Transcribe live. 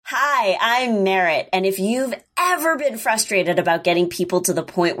Hi, I'm Merritt, and if you've ever been frustrated about getting people to the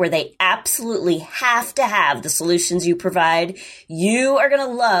point where they absolutely have to have the solutions you provide, you are going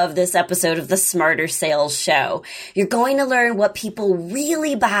to love this episode of the Smarter Sales Show. You're going to learn what people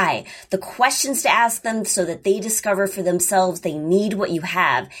really buy, the questions to ask them so that they discover for themselves they need what you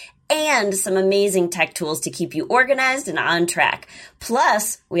have, and some amazing tech tools to keep you organized and on track.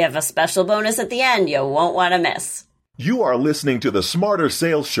 Plus, we have a special bonus at the end you won't want to miss. You are listening to the Smarter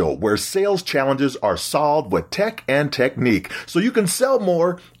Sales Show, where sales challenges are solved with tech and technique, so you can sell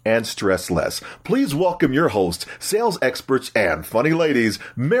more and stress less. Please welcome your hosts, sales experts and funny ladies,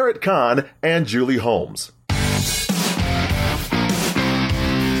 Merritt Khan and Julie Holmes.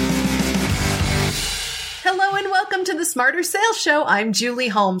 Hello and welcome to the Smarter Sales Show. I'm Julie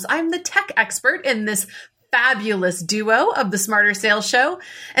Holmes. I'm the tech expert in this fabulous duo of the Smarter Sales Show,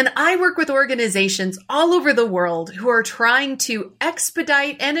 and I work with organizations all over the world who are trying to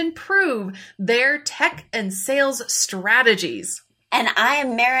expedite and improve their tech and sales strategies. And I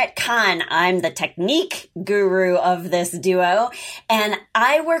am Merritt Khan. I'm the technique guru of this duo, and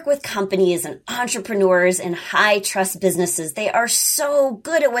I work with companies and entrepreneurs in high trust businesses. They are so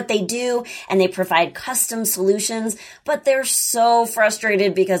good at what they do, and they provide custom solutions, but they're so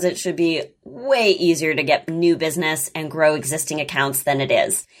frustrated because it should be way easier to get new business and grow existing accounts than it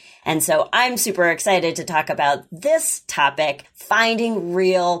is. And so I'm super excited to talk about this topic, finding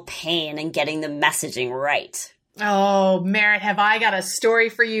real pain and getting the messaging right. Oh, Merritt, have I got a story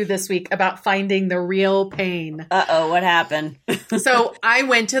for you this week about finding the real pain. Uh-oh, what happened? So I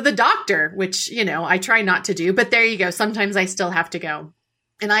went to the doctor, which, I try not to do, but there you go. Sometimes I still have to go.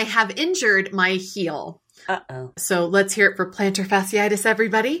 And I have injured my heel. Uh-oh. So let's hear it for plantar fasciitis,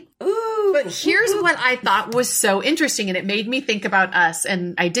 everybody. Ooh. But here's what I thought was so interesting, and it made me think about us.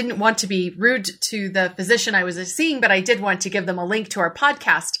 And I didn't want to be rude to the physician I was seeing, but I did want to give them a link to our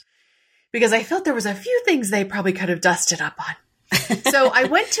podcast, because I felt there was a few things they probably could have dusted up on. So I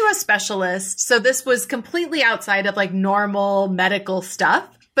went to a specialist. So this was completely outside of like normal medical stuff.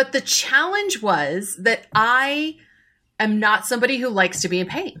 But the challenge was that I am not somebody who likes to be in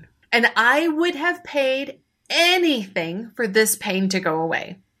pain. And I would have paid anything for this pain to go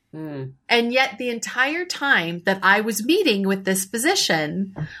away. And yet the entire time that I was meeting with this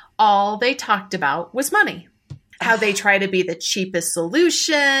physician, all they talked about was money. How they try to be the cheapest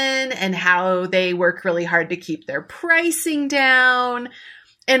solution and how they work really hard to keep their pricing down.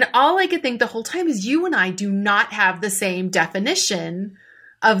 And all I could think the whole time is you and I do not have the same definition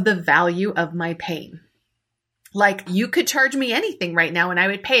of the value of my pain. Like, you could charge me anything right now and I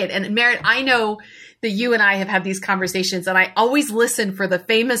would pay it. And Merritt, I know that you and I have had these conversations, and I always listen for the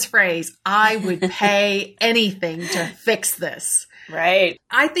famous phrase, I would pay anything to fix this. Right.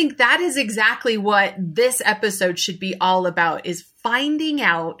 I think that is exactly what this episode should be all about, is finding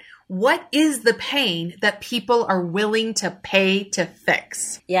out what is the pain that people are willing to pay to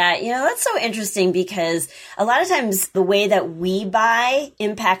fix. Yeah, that's so interesting, because a lot of times the way that we buy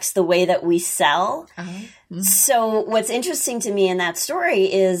impacts the way that we sell. Mm-hmm. So what's interesting to me in that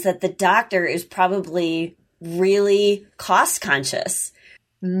story is that the doctor is probably really cost conscious.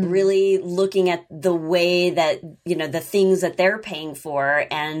 Really looking at the way that, the things that they're paying for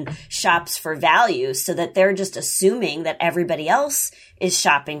and shops for value, so that they're just assuming that everybody else is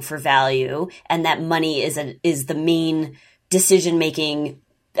shopping for value and that money is the main decision-making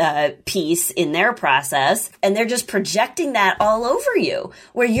piece in their process. And they're just projecting that all over you,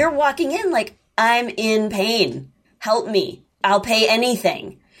 where you're walking in like, I'm in pain. Help me. I'll pay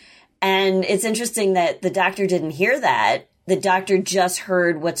anything. And it's interesting that the doctor didn't hear that. The doctor just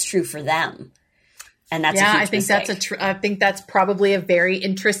heard what's true for them. And that's a huge mistake. I think that's probably a very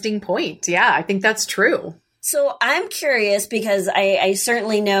interesting point. Yeah, I think that's true. So I'm curious, because I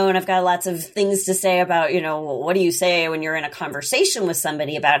certainly know, and I've got lots of things to say about, what do you say when you're in a conversation with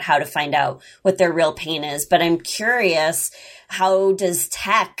somebody about how to find out what their real pain is? But I'm curious, how does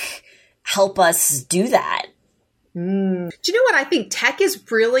tech help us do that? Do you know what? I think tech is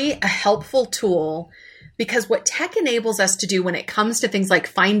really a helpful tool, because what tech enables us to do when it comes to things like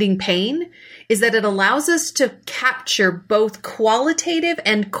finding pain is that it allows us to capture both qualitative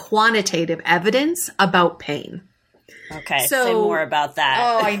and quantitative evidence about pain. Okay, so, say more about that.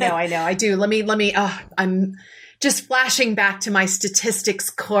 Oh, I know. I do. Let me, I'm just flashing back to my statistics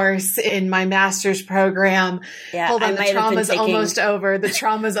course in my master's program. Yeah, hold on, the trauma's almost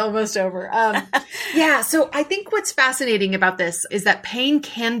over. Yeah, so I think what's fascinating about this is that pain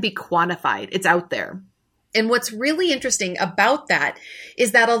can be quantified. It's out there. And what's really interesting about that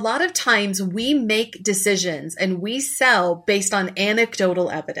is that a lot of times we make decisions and we sell based on anecdotal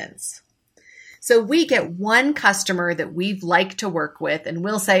evidence. So we get one customer that we've liked to work with and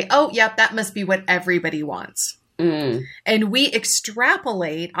we'll say, oh, yep, that must be what everybody wants. And we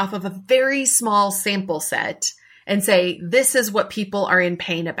extrapolate off of a very small sample set and say, this is what people are in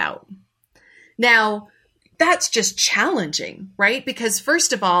pain about. Now, that's just challenging, right? Because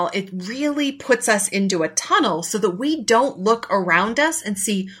first of all, it really puts us into a tunnel so that we don't look around us and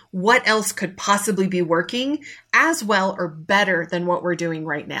see what else could possibly be working as well or better than what we're doing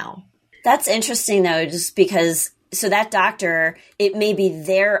right now. That's interesting though, just because, so that doctor, it may be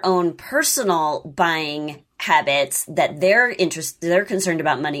their own personal buying habits that they're concerned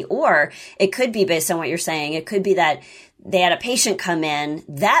about money, or it could be based on what you're saying. It could be that they had a patient come in,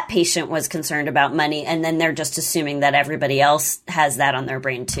 that patient was concerned about money, and then they're just assuming that everybody else has that on their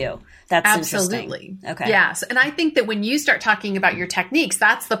brain too. That's absolutely interesting. Okay. Yes. And I think that when you start talking about your techniques,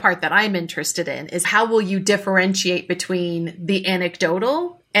 that's the part that I'm interested in, is how will you differentiate between the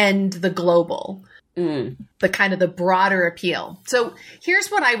anecdotal and the global? The kind of the broader appeal. So here's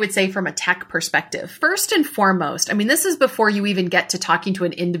what I would say from a tech perspective. First and foremost, I mean, this is before you even get to talking to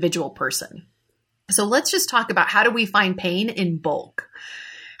an individual person. So let's just talk about, how do we find pain in bulk?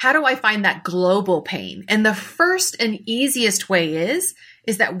 How do I find that global pain? And the first and easiest way is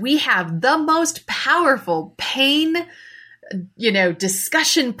that we have the most powerful pain,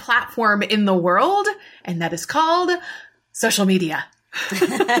 discussion platform in the world, and that is called social media.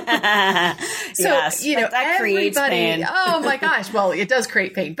 Yes, that creates pain. Oh my gosh. Well, it does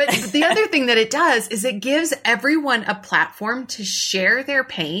create pain. But the other thing that it does is it gives everyone a platform to share their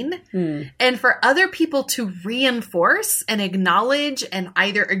pain and for other people to reinforce and acknowledge and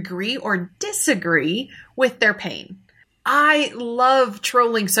either agree or disagree with their pain. I love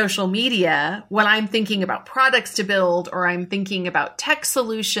trolling social media when I'm thinking about products to build or I'm thinking about tech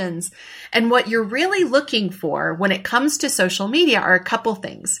solutions. And what you're really looking for when it comes to social media are a couple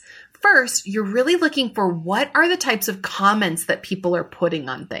things. First, you're really looking for what are the types of comments that people are putting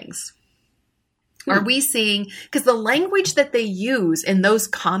on things. Are we seeing, because the language that they use in those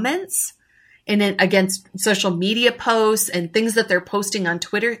comments and against social media posts and things that they're posting on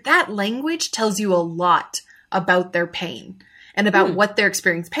Twitter, that language tells you a lot about their pain and about what they're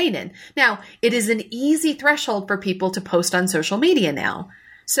experiencing pain in. Now, it is an easy threshold for people to post on social media now.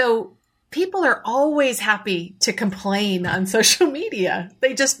 So people are always happy to complain on social media.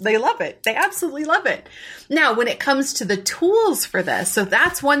 They love it. They absolutely love it. Now, when it comes to the tools for this, so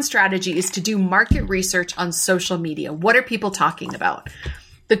that's one strategy, is to do market research on social media. What are people talking about?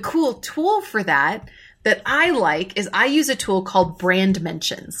 The cool tool for that I like is I use a tool called Brand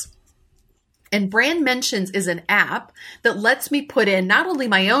Mentions. And Brand Mentions is an app that lets me put in not only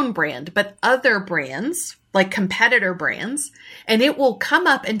my own brand, but other brands, like competitor brands, and it will come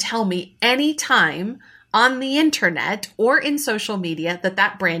up and tell me anytime on the internet or in social media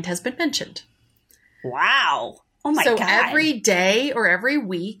that brand has been mentioned. Wow. Oh my God. So every day or every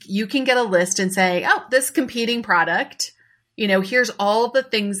week, you can get a list and say, oh, this competing product, here's all the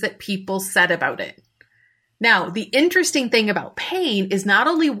things that people said about it. Now, the interesting thing about pain is not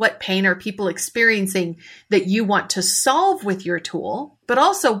only what pain are people experiencing that you want to solve with your tool, but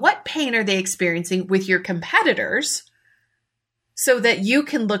also what pain are they experiencing with your competitors so that you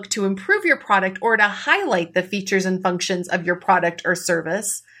can look to improve your product or to highlight the features and functions of your product or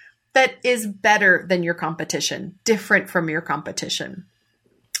service that is better than your competition, different from your competition.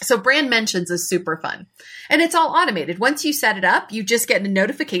 So Brand Mentions is super fun. And it's all automated. Once you set it up, you just get a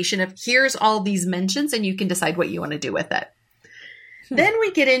notification of here's all these mentions and you can decide what you want to do with it. Then we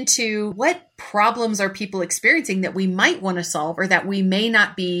get into what problems are people experiencing that we might want to solve or that we may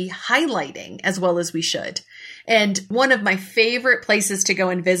not be highlighting as well as we should. And one of my favorite places to go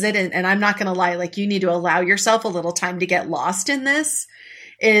and visit, and I'm not going to lie, you need to allow yourself a little time to get lost in this,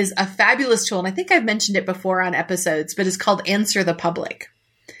 is a fabulous tool. And I think I've mentioned it before on episodes, but it's called Answer the Public.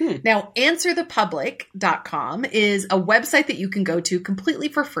 Now, answerthepublic.com is a website that you can go to completely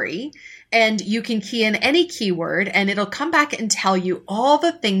for free, and you can key in any keyword and it'll come back and tell you all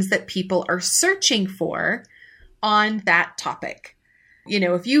the things that people are searching for on that topic.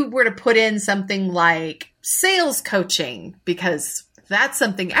 If you were to put in something like sales coaching, because that's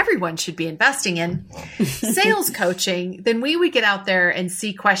something everyone should be investing in, sales coaching, then we would get out there and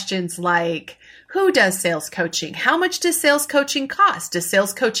see questions like, who does sales coaching? How much does sales coaching cost? Does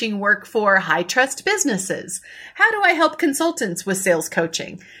sales coaching work for high trust businesses? How do I help consultants with sales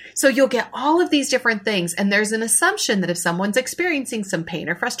coaching? So you'll get all of these different things. And there's an assumption that if someone's experiencing some pain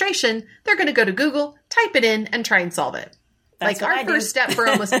or frustration, they're going to go to Google, type it in, and try and solve it. That's our first step for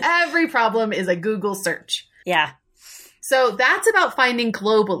almost every problem is a Google search. Yeah. So that's about finding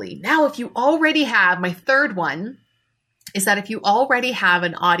globally. Now, if you already have my third one, is that if you already have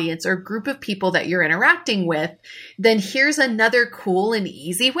an audience or group of people that you're interacting with, then here's another cool and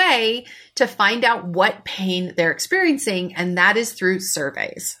easy way to find out what pain they're experiencing, and that is through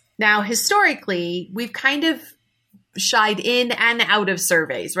surveys. Now, historically, we've kind of shied in and out of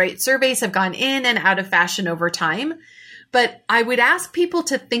surveys, right? Surveys have gone in and out of fashion over time. But I would ask people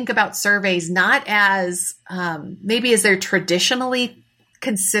to think about surveys not as maybe as they're traditionally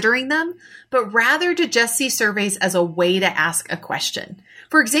considering them, but rather to just see surveys as a way to ask a question.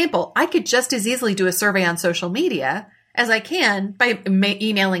 For example, I could just as easily do a survey on social media as I can by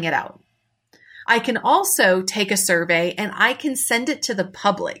emailing it out. I can also take a survey and I can send it to the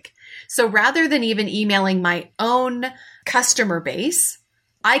public. So rather than even emailing my own customer base,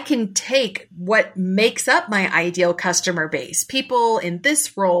 I can take what makes up my ideal customer base, people in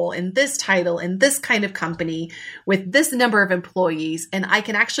this role, in this title, in this kind of company, with this number of employees, and I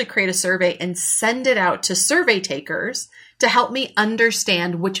can actually create a survey and send it out to survey takers to help me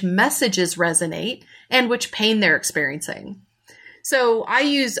understand which messages resonate and which pain they're experiencing. So I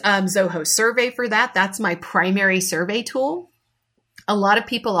use Zoho Survey for that. That's my primary survey tool. A lot of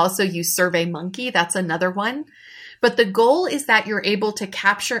people also use SurveyMonkey. That's another one. But the goal is that you're able to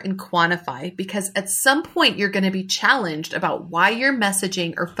capture and quantify, because at some point you're going to be challenged about why you're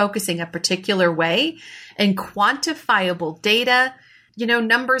messaging or focusing a particular way, and quantifiable data,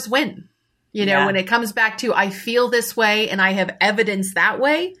 numbers win. When it comes back to, I feel this way and I have evidence that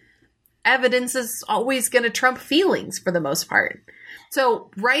way, evidence is always going to trump feelings for the most part.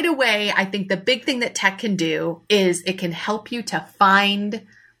 So right away, I think the big thing that tech can do is it can help you to find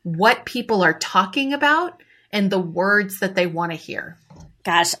what people are talking about and the words that they want to hear.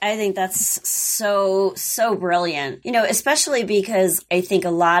 Gosh, I think that's so brilliant. Especially because I think a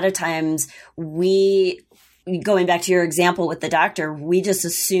lot of times going back to your example with the doctor, we just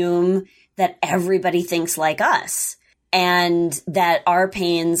assume that everybody thinks like us and that our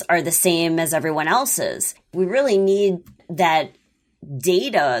pains are the same as everyone else's. We really need that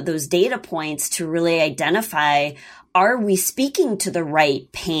data, those data points to really identify, are we speaking to the right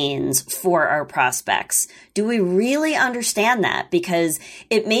pains for our prospects? Do we really understand that? Because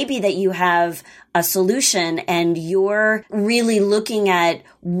it may be that you have a solution and you're really looking at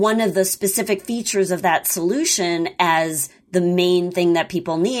one of the specific features of that solution as the main thing that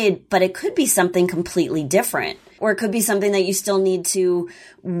people need, but it could be something completely different. Or it could be something that you still need to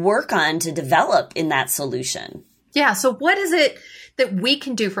work on to develop in that solution. Yeah. So what is it that we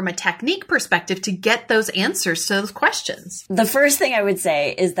can do from a technique perspective to get those answers to those questions? The first thing I would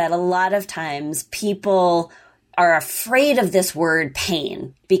say is that a lot of times people are afraid of this word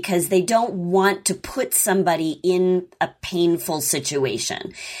pain because they don't want to put somebody in a painful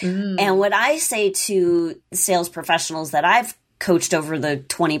situation. And what I say to sales professionals that I've coached over the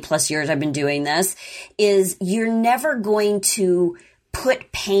 20 plus years I've been doing this is, you're never going to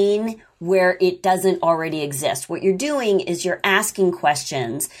put pain where it doesn't already exist. What you're doing is you're asking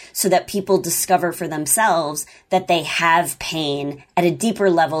questions so that people discover for themselves that they have pain at a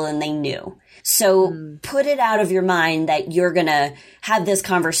deeper level than they knew. So put it out of your mind that you're going to have this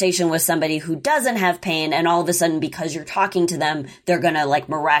conversation with somebody who doesn't have pain, and all of a sudden, because you're talking to them, they're going to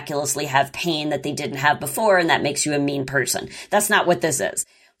miraculously have pain that they didn't have before, and that makes you a mean person. That's not what this is.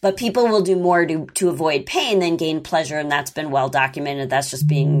 But people will do more to avoid pain than gain pleasure, and that's been well documented. That's just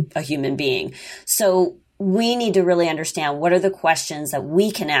being a human being. So we need to really understand, what are the questions that we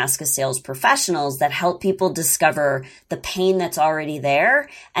can ask as sales professionals that help people discover the pain that's already there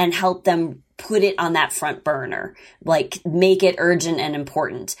and help them put it on that front burner, make it urgent and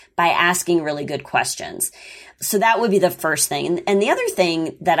important by asking really good questions. So that would be the first thing. And the other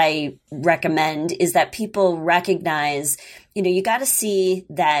thing that I recommend is that people recognize, you got to see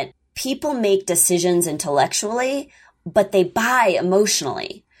that people make decisions intellectually, but they buy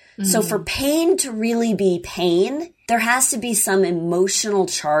emotionally. So for pain to really be pain, there has to be some emotional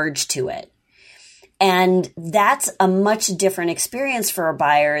charge to it. And that's a much different experience for a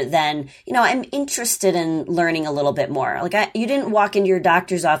buyer than, I'm interested in learning a little bit more. You didn't walk into your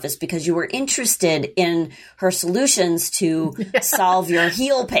doctor's office because you were interested in her solutions to solve your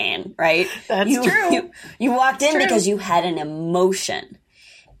heel pain, right? That's true. You walked in because you had an emotion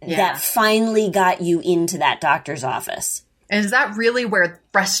that finally got you into that doctor's office. And is that really where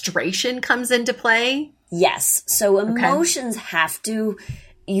frustration comes into play? Yes. So emotions have to,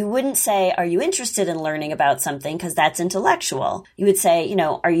 you wouldn't say, are you interested in learning about something? Because that's intellectual. You would say, you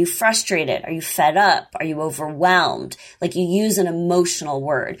know, are you frustrated? Are you fed up? Are you overwhelmed? Like you use an emotional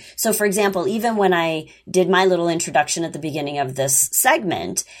word. So for example, even when I did my little introduction at the beginning of this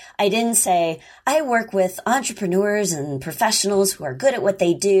segment, I didn't say, I work with entrepreneurs and professionals who are good at what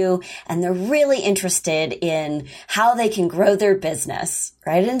they do, and they're really interested in how they can grow their business,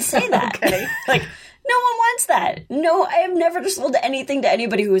 right? I didn't say that. Okay. Like, no one wants that. No, I have never sold anything to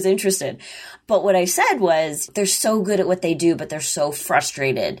anybody who is interested. But what I said was, they're so good at what they do, but they're so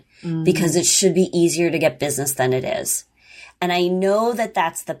frustrated because it should be easier to get business than it is. And I know that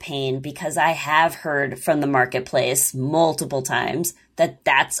that's the pain because I have heard from the marketplace multiple times that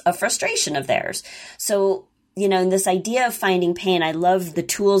that's a frustration of theirs. So, you know, in this idea of finding pain, I love the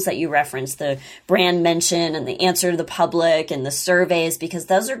tools that you referenced, the brand mention and the answer to the public and the surveys, because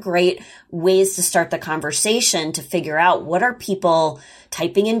those are great ways to start the conversation to figure out what are people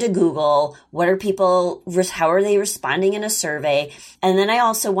typing into Google, what are people, how are they responding in a survey? And then I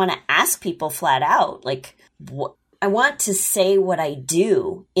also want to ask people flat out, like, what? I want to say what I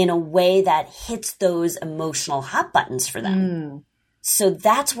do in a way that hits those emotional hot buttons for them. So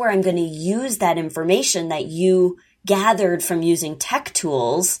that's where I'm going to use that information that you gathered from using tech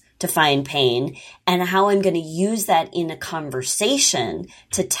tools to find pain and how I'm going to use that in a conversation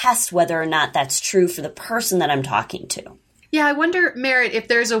to test whether or not that's true for the person that I'm talking to. Yeah, I wonder, Merritt, if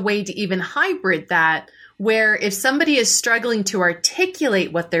there's a way to even hybrid that, where if somebody is struggling to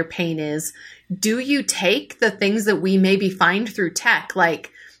articulate what their pain is, do you take the things that we maybe find through tech,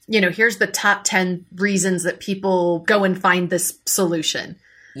 like, you know, here's the top 10 reasons that people go and find this solution.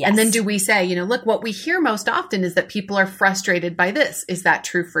 Yes. And then do we say, you know, look, what we hear most often is that people are frustrated by this. Is that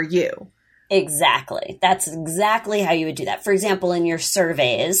true for you? Exactly. That's exactly how you would do that. For example, in your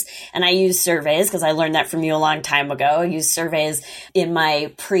surveys, and I use surveys because I learned that from you a long time ago. I use surveys in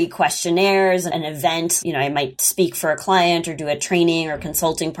my pre-questionnaires, an event. You know, I might speak for a client or do a training or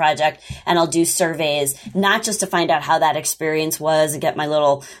consulting project, and I'll do surveys, not just to find out how that experience was and get my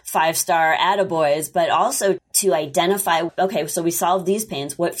little 5-star attaboys, but also to identify, okay, so we solved these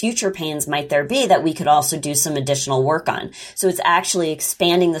pains. What future pains might there be that we could also do some additional work on? So it's actually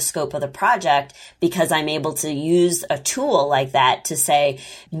expanding the scope of the project because I'm able to use a tool like that to say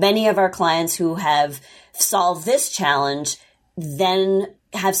many of our clients who have solved this challenge then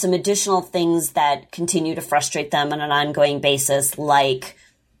have some additional things that continue to frustrate them on an ongoing basis, like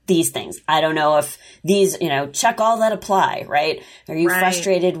these things. I don't know if these, you know, check all that apply, right? Are you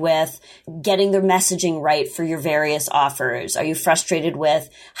frustrated with getting the messaging right for your various offers? Are you frustrated with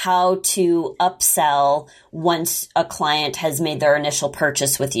how to upsell once a client has made their initial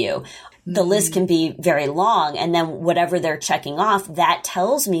purchase with you? The list can be very long, and then whatever they're checking off, that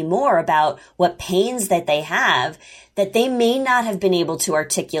tells me more about what pains that they have that they may not have been able to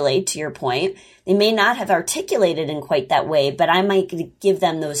articulate, to your point. They may not have articulated in quite that way, but I might give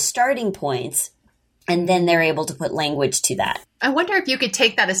them those starting points, and then they're able to put language to that. I wonder if you could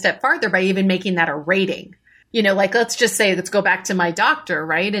take that a step farther by even making that a rating. You know, like, let's just say, let's go back to my doctor,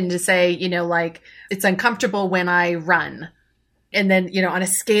 right? And to say, you know, like, it's uncomfortable when I run. And then, you know, on a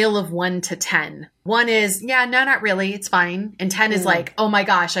scale of 1 to 10, 1 is, yeah, no, not really. It's fine. And 10 is like, oh my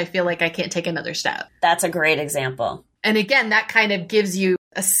gosh, I feel like I can't take another step. That's a great example. And again, that kind of gives you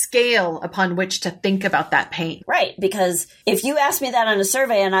a scale upon which to think about that pain. Right. Because if you ask me that on a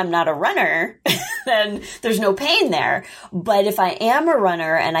survey and I'm not a runner, then there's no pain there. But if I am a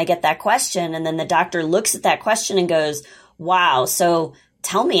runner and I get that question and then the doctor looks at that question and goes, wow, so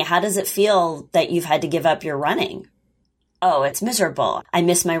tell me, how does it feel that you've had to give up your running? Oh, it's miserable. I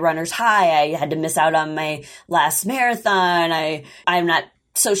missed my runner's high. I had to miss out on my last marathon. I'm not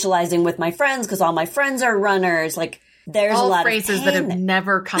socializing with my friends because all my friends are runners. Like, there's all a lot phrases of that have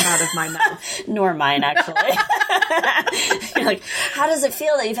never come out of my mouth. Nor mine, actually. You're like, how does it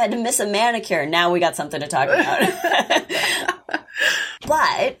feel that you've had to miss a manicure? Now we got something to talk about.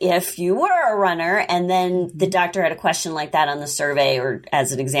 But if you were a runner and then the doctor had a question like that on the survey or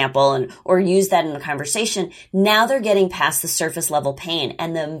as an example, or use that in a conversation, now they're getting past the surface level pain.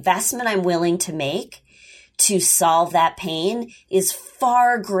 And the investment I'm willing to make to solve that pain is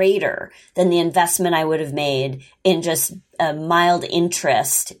far greater than the investment I would have made in just a mild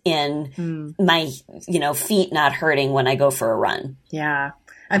interest in my, you know, feet not hurting when I go for a run. Yeah.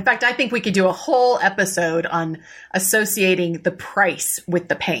 In fact, I think we could do a whole episode on associating the price with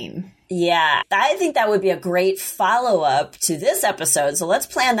the pain. Yeah, I think that would be a great follow-up to this episode. So let's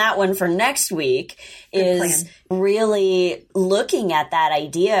plan that one for next week, is really looking at that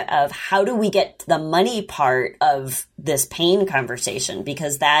idea of how do we get to the money part of this pain conversation,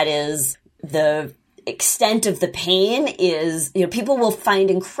 because that is the extent of the pain is, people will find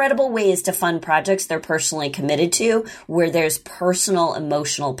incredible ways to fund projects they're personally committed to where there's personal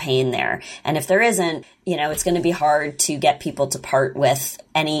emotional pain there. And if there isn't, it's going to be hard to get people to part with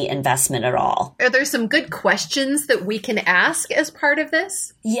any investment at all. Are there some good questions that we can ask as part of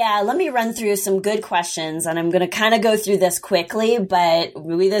this? Yeah, let me run through some good questions, and I'm going to kind of go through this quickly, but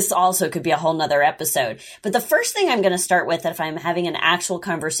this also could be a whole nother episode. But the first thing I'm going to start with, if I'm having an actual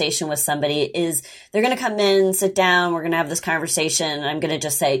conversation with somebody, is they're going to come in, sit down, we're going to have this conversation, and I'm going to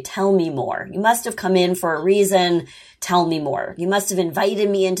just say, tell me more. You must have come in for a reason. Tell me more. You must have invited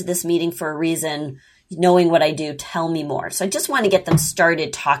me into this meeting for a reason. Knowing what I do, tell me more. So I just want to get them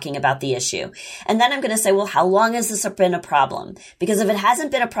started talking about the issue. And then I'm going to say, well, how long has this been a problem? Because if it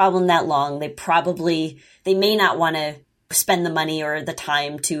hasn't been a problem that long, they may not want to spend the money or the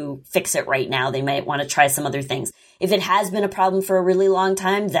time to fix it right now. They might want to try some other things. If it has been a problem for a really long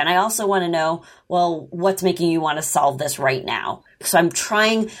time, then I also want to know, well, what's making you want to solve this right now? So I'm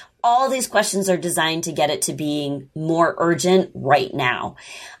trying. All these questions are designed to get it to being more urgent right now.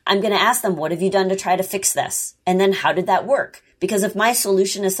 I'm going to ask them, what have you done to try to fix this? And then how did that work? Because if my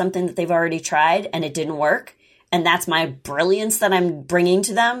solution is something that they've already tried and it didn't work, and that's my brilliance that I'm bringing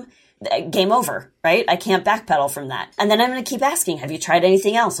to them, game over, right? I can't backpedal from that. And then I'm going to keep asking, have you tried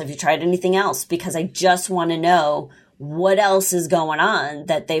anything else? Have you tried anything else? Because I just want to know what else is going on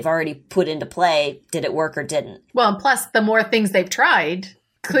that they've already put into play. Did it work or didn't? Well, and plus the more things they've tried,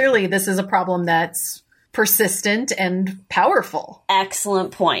 clearly this is a problem that's persistent and powerful.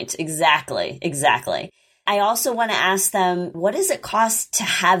 Excellent point. Exactly. I also want to ask them, what does it cost to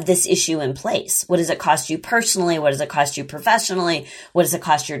have this issue in place? What does it cost you personally? What does it cost you professionally? What does it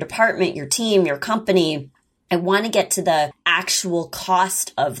cost your department, your team, your company? I want to get to the actual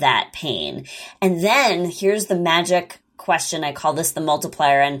cost of that pain. And then here's the magic question. I call this the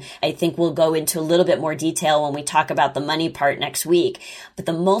multiplier, and I think we'll go into a little bit more detail when we talk about the money part next week. But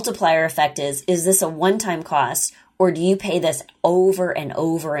the multiplier effect is this a one-time cost, or do you pay this over and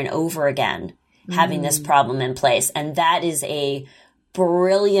over and over again, having this problem in place? And that is a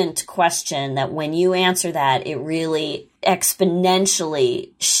brilliant question that when you answer that, it really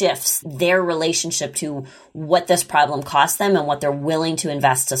exponentially shifts their relationship to what this problem costs them and what they're willing to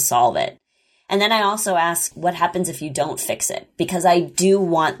invest to solve it. And then I also ask, what happens if you don't fix it? Because I do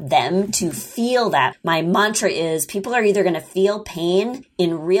want them to feel that. My mantra is people are either going to feel pain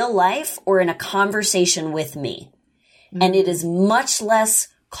in real life or in a conversation with me. And it is much less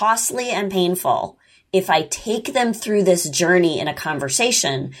costly and painful if I take them through this journey in a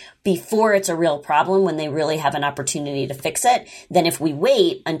conversation before it's a real problem when they really have an opportunity to fix it, than if we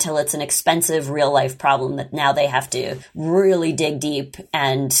wait until it's an expensive real life problem that now they have to really dig deep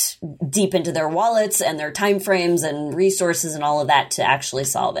into their wallets and their timeframes and resources and all of that to actually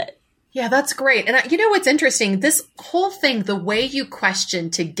solve it. Yeah, that's great. And you know what's interesting? This whole thing, the way you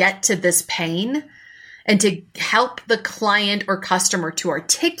question to get to this pain and to help the client or customer to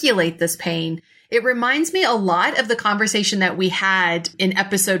articulate this pain, it reminds me a lot of the conversation that we had in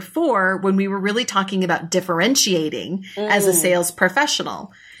episode 4 when we were really talking about differentiating as a sales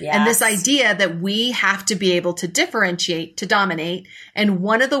professional. Yes. And this idea that we have to be able to differentiate to dominate. And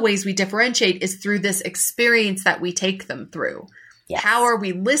one of the ways we differentiate is through this experience that we take them through. Yes. How are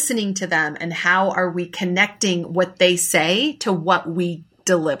we listening to them, and how are we connecting what they say to what we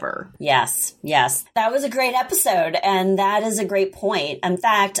deliver? Yes. That was a great episode. And that is a great point. In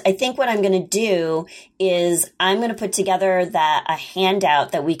fact, I think what I'm going to do is I'm going to put together a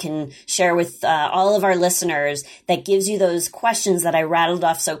handout that we can share with all of our listeners that gives you those questions that I rattled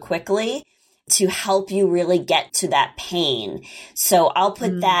off so quickly to help you really get to that pain. So I'll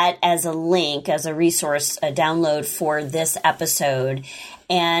put that as a link, as a resource, a download for this episode.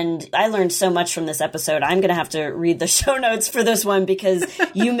 And I learned so much from this episode. I'm going to have to read the show notes for this one because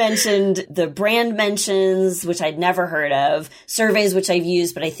you mentioned the brand mentions, which I'd never heard of, surveys, which I've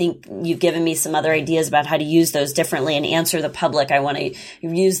used, but I think you've given me some other ideas about how to use those differently and answer the public. I want to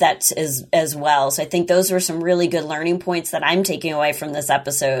use that as well. So I think those were some really good learning points that I'm taking away from this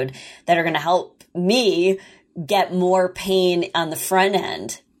episode that are going to help me get more pain on the front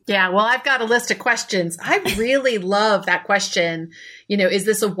end. Yeah, well, I've got a list of questions. I really love that question. Is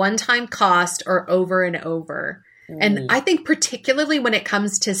this a one-time cost or over and over? And I think particularly when it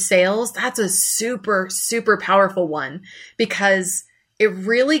comes to sales, that's a super, super powerful one because it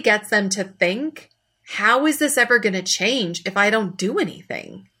really gets them to think, how is this ever going to change if I don't do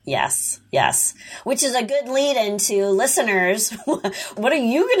anything? Yes. Which is a good lead into listeners. What are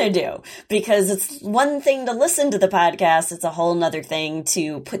you going to do? Because it's one thing to listen to the podcast. It's a whole nother thing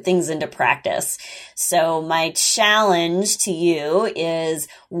to put things into practice. So my challenge to you is,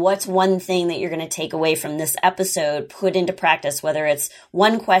 what's one thing that you're going to take away from this episode, put into practice, whether it's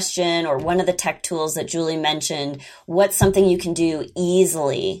one question or one of the tech tools that Julie mentioned, what's something you can do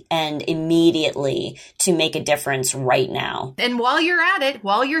easily and immediately to make a difference right now. And while you're at it,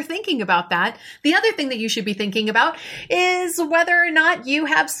 while you're thinking about that, the other thing that you should be thinking about is whether or not you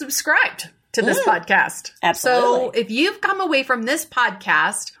have subscribed to this podcast. Absolutely. So if you've come away from this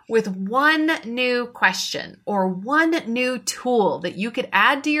podcast with one new question or one new tool that you could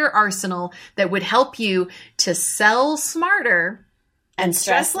add to your arsenal that would help you to sell smarter and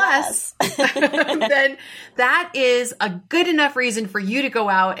stress less, then that is a good enough reason for you to go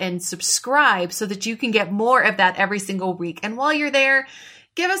out and subscribe so that you can get more of that every single week. And while you're there,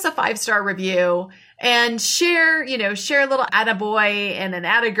 give us a 5-star review and share a little attaboy and an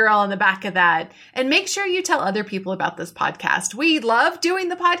attagirl on the back of that. And make sure you tell other people about this podcast. We love doing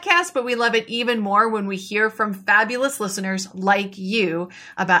the podcast, but we love it even more when we hear from fabulous listeners like you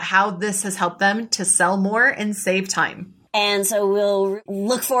about how this has helped them to sell more and save time. And so we'll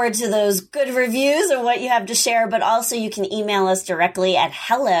look forward to those good reviews and what you have to share, but also you can email us directly at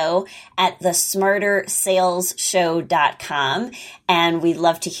hello@thesmartersalesshow.com. And we'd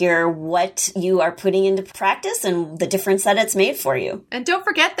love to hear what you are putting into practice and the difference that it's made for you. And don't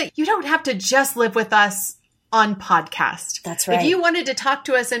forget that you don't have to just live with us on podcast. That's right. If you wanted to talk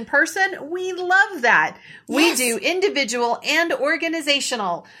to us in person, we love that. Yes. We do individual and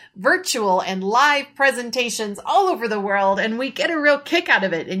organizational, virtual and live presentations all over the world, and we get a real kick out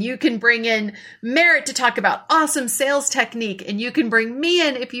of it. And you can bring in Merritt to talk about awesome sales technique, and you can bring me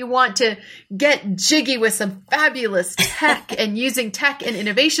in if you want to get jiggy with some fabulous tech and using tech and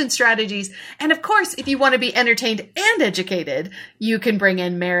innovation strategies. And of course, if you want to be entertained and educated, you can bring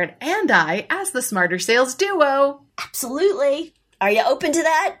in Merritt and I as the Smarter Sales Duo. Absolutely. Are you open to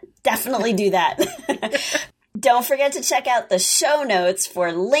that? Definitely do that. Don't forget to check out the show notes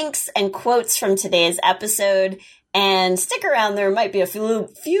for links and quotes from today's episode. And stick around. There might be a few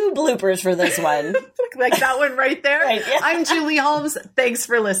bloopers for this one. Like that one right there. Right, yeah. I'm Julie Holmes. Thanks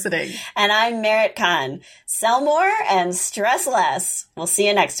for listening. And I'm Merritt Kahn. Sell more and stress less. We'll see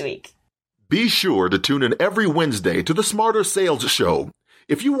you next week. Be sure to tune in every Wednesday to the Smarter Sales Show.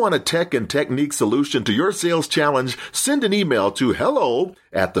 If you want a tech and technique solution to your sales challenge, send an email to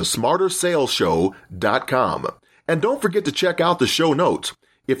hello@thesmartersalesshow.com. And don't forget to check out the show notes.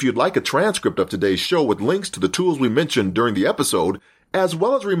 If you'd like a transcript of today's show with links to the tools we mentioned during the episode, as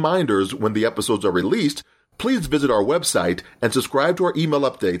well as reminders when the episodes are released, please visit our website and subscribe to our email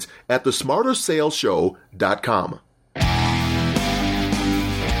updates at thesmartersalesshow.com.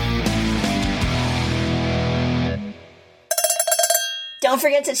 Don't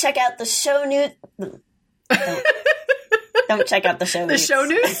forget to check out the show news. Don't check out the show The news. show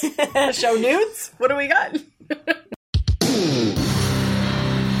news? The show nudes? What do we got?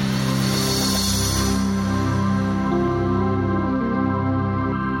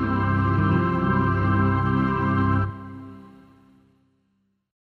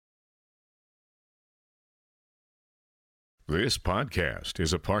 This podcast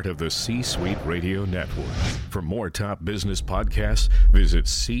is a part of the C-Suite Radio Network. For more top business podcasts, visit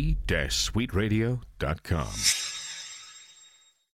c-suiteradio.com.